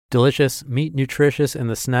Delicious, meat nutritious, and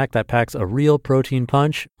the snack that packs a real protein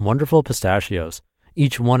punch, Wonderful Pistachios.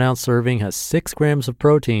 Each 1 ounce serving has 6 grams of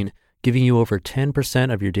protein, giving you over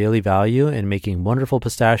 10% of your daily value and making Wonderful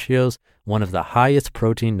Pistachios one of the highest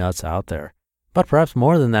protein nuts out there. But perhaps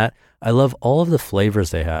more than that, I love all of the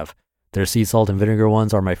flavors they have. Their sea salt and vinegar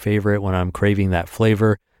ones are my favorite when I'm craving that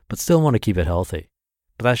flavor, but still want to keep it healthy.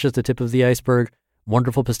 But that's just the tip of the iceberg.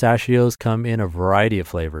 Wonderful Pistachios come in a variety of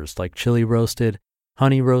flavors like chili roasted,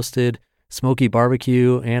 honey roasted, smoky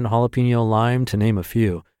barbecue, and jalapeno lime, to name a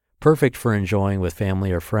few. Perfect for enjoying with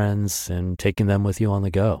family or friends and taking them with you on the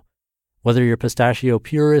go. Whether you're a pistachio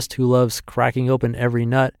purist who loves cracking open every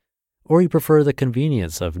nut, or you prefer the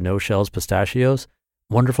convenience of no-shells pistachios,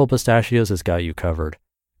 Wonderful Pistachios has got you covered.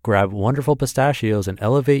 Grab Wonderful Pistachios and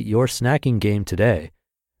elevate your snacking game today.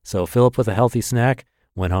 So fill up with a healthy snack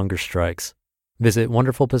when hunger strikes. Visit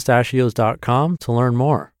wonderfulpistachios.com to learn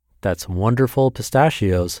more. That's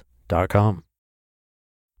wonderfulpistachios.com.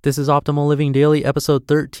 This is Optimal Living Daily, episode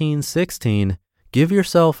 1316. Give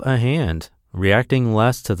Yourself a Hand, Reacting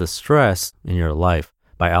Less to the Stress in Your Life,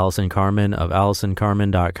 by Allison Carmen of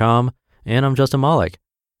AllisonCarmen.com. And I'm Justin Malik.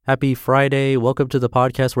 Happy Friday. Welcome to the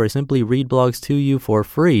podcast where I simply read blogs to you for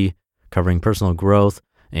free, covering personal growth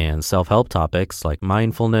and self-help topics like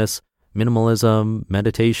mindfulness, minimalism,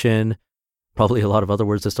 meditation, probably a lot of other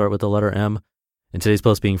words that start with the letter M. And today's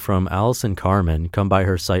post being from Allison Carmen. Come by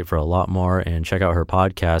her site for a lot more and check out her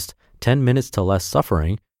podcast, 10 Minutes to Less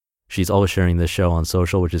Suffering. She's always sharing this show on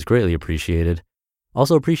social, which is greatly appreciated.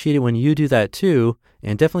 Also appreciate it when you do that too,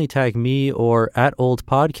 and definitely tag me or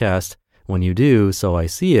 @oldpodcast when you do so I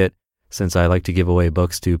see it, since I like to give away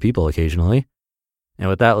books to people occasionally. And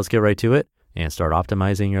with that, let's get right to it and start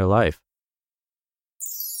optimizing your life.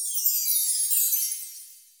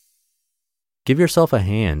 Give Yourself a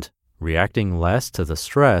Hand, Reacting Less to the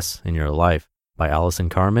Stress in Your Life, by Allison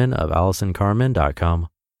Carmen of AllisonCarmen.com.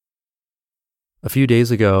 A few days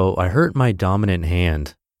ago, I hurt my dominant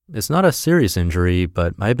hand. It's not a serious injury,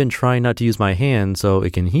 but I've been trying not to use my hand so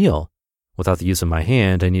it can heal. Without the use of my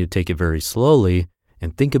hand, I need to take it very slowly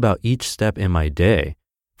and think about each step in my day.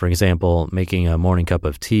 For example, making a morning cup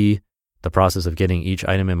of tea, the process of getting each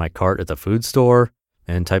item in my cart at the food store,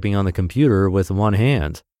 and typing on the computer with one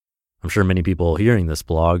hand. I'm sure many people hearing this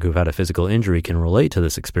blog who've had a physical injury can relate to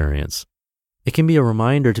this experience. It can be a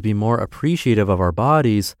reminder to be more appreciative of our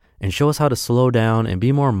bodies and show us how to slow down and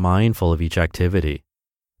be more mindful of each activity.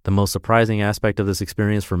 The most surprising aspect of this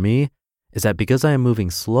experience for me is that because I am moving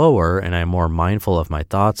slower and I am more mindful of my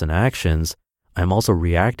thoughts and actions, I am also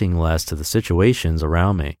reacting less to the situations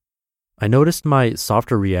around me. I noticed my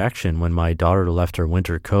softer reaction when my daughter left her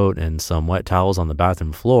winter coat and some wet towels on the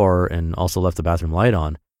bathroom floor and also left the bathroom light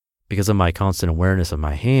on. Because of my constant awareness of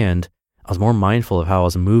my hand, I was more mindful of how I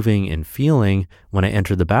was moving and feeling when I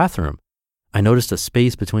entered the bathroom. I noticed a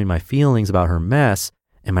space between my feelings about her mess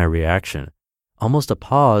and my reaction, almost a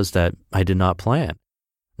pause that I did not plan.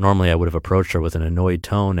 Normally, I would have approached her with an annoyed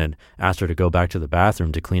tone and asked her to go back to the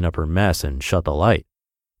bathroom to clean up her mess and shut the light.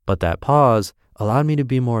 But that pause allowed me to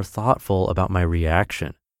be more thoughtful about my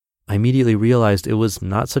reaction. I immediately realized it was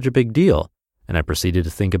not such a big deal, and I proceeded to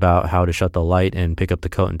think about how to shut the light and pick up the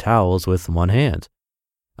coat and towels with one hand.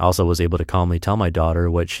 I also was able to calmly tell my daughter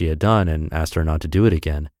what she had done and asked her not to do it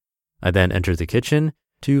again. I then entered the kitchen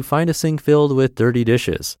to find a sink filled with dirty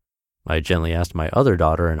dishes. I gently asked my other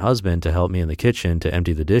daughter and husband to help me in the kitchen to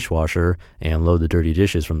empty the dishwasher and load the dirty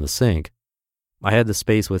dishes from the sink. I had the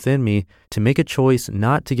space within me to make a choice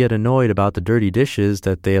not to get annoyed about the dirty dishes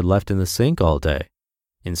that they had left in the sink all day.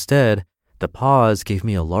 Instead, the pause gave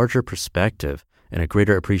me a larger perspective and a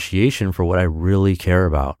greater appreciation for what I really care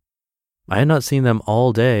about. I had not seen them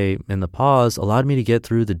all day, and the pause allowed me to get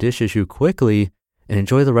through the dish issue quickly and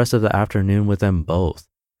enjoy the rest of the afternoon with them both.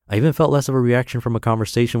 I even felt less of a reaction from a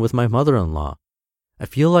conversation with my mother-in-law. I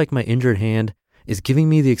feel like my injured hand is giving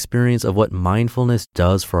me the experience of what mindfulness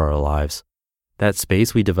does for our lives. That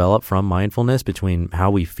space we develop from mindfulness between how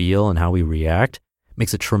we feel and how we react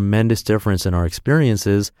makes a tremendous difference in our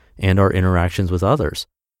experiences and our interactions with others.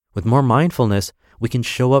 With more mindfulness, we can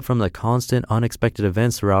show up from the constant unexpected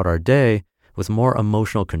events throughout our day with more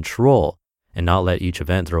emotional control and not let each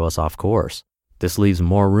event throw us off course. This leaves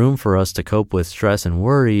more room for us to cope with stress and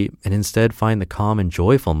worry and instead find the calm and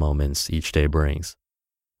joyful moments each day brings.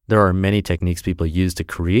 There are many techniques people use to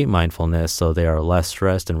create mindfulness so they are less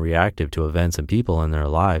stressed and reactive to events and people in their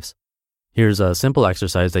lives. Here's a simple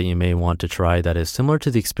exercise that you may want to try that is similar to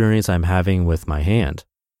the experience I'm having with my hand.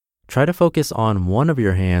 Try to focus on one of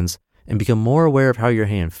your hands and become more aware of how your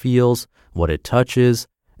hand feels, what it touches,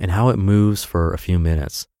 and how it moves for a few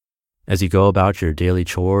minutes. As you go about your daily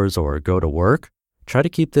chores or go to work, try to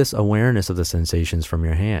keep this awareness of the sensations from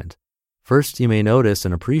your hand. First, you may notice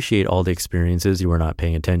and appreciate all the experiences you were not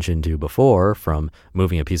paying attention to before, from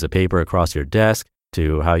moving a piece of paper across your desk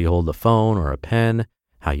to how you hold the phone or a pen,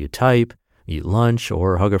 how you type, eat lunch,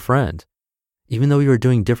 or hug a friend. Even though you are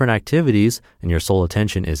doing different activities and your sole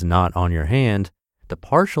attention is not on your hand, the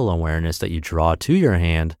partial awareness that you draw to your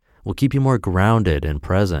hand will keep you more grounded and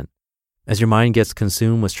present. As your mind gets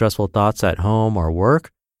consumed with stressful thoughts at home or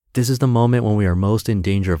work, this is the moment when we are most in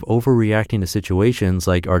danger of overreacting to situations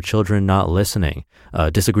like our children not listening,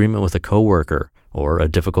 a disagreement with a coworker, or a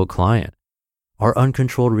difficult client. Our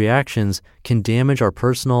uncontrolled reactions can damage our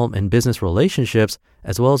personal and business relationships,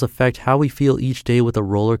 as well as affect how we feel each day with a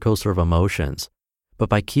roller coaster of emotions. But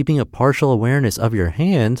by keeping a partial awareness of your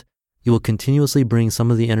hand, you will continuously bring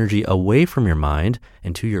some of the energy away from your mind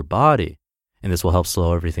and to your body, and this will help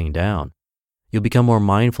slow everything down. You'll become more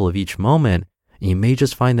mindful of each moment, and you may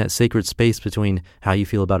just find that sacred space between how you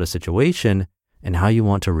feel about a situation and how you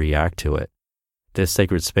want to react to it. This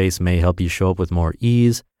sacred space may help you show up with more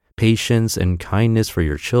ease, patience, and kindness for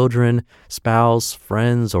your children, spouse,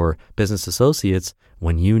 friends, or business associates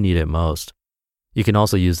when you need it most. You can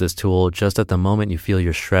also use this tool just at the moment you feel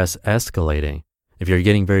your stress escalating. If you're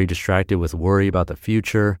getting very distracted with worry about the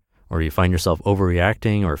future, or you find yourself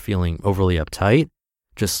overreacting or feeling overly uptight,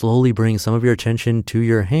 just slowly bring some of your attention to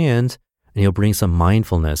your hand, and you'll bring some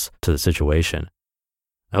mindfulness to the situation.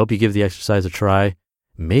 I hope you give the exercise a try.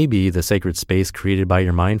 Maybe the sacred space created by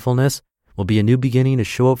your mindfulness will be a new beginning to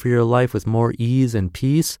show up for your life with more ease and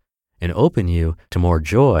peace, and open you to more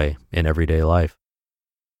joy in everyday life.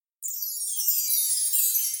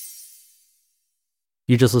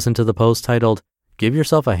 You just listened to the post titled, "Give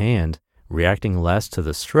Yourself a Hand, Reacting Less to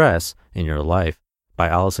the Stress in Your Life" by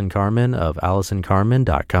Allison Carmen of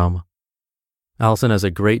AllisonCarmen.com. Allison has a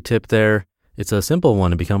great tip there. It's a simple one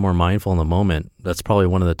to become more mindful in the moment. That's probably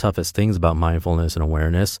one of the toughest things about mindfulness and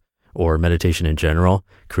awareness, or meditation in general,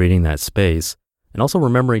 creating that space, and also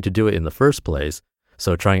remembering to do it in the first place.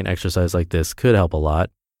 So trying an exercise like this could help a lot.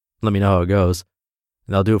 Let me know how it goes.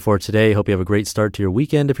 And that'll do it for today. Hope you have a great start to your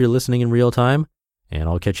weekend if you're listening in real time. And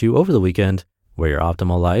I'll catch you over the weekend where your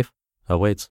optimal life awaits.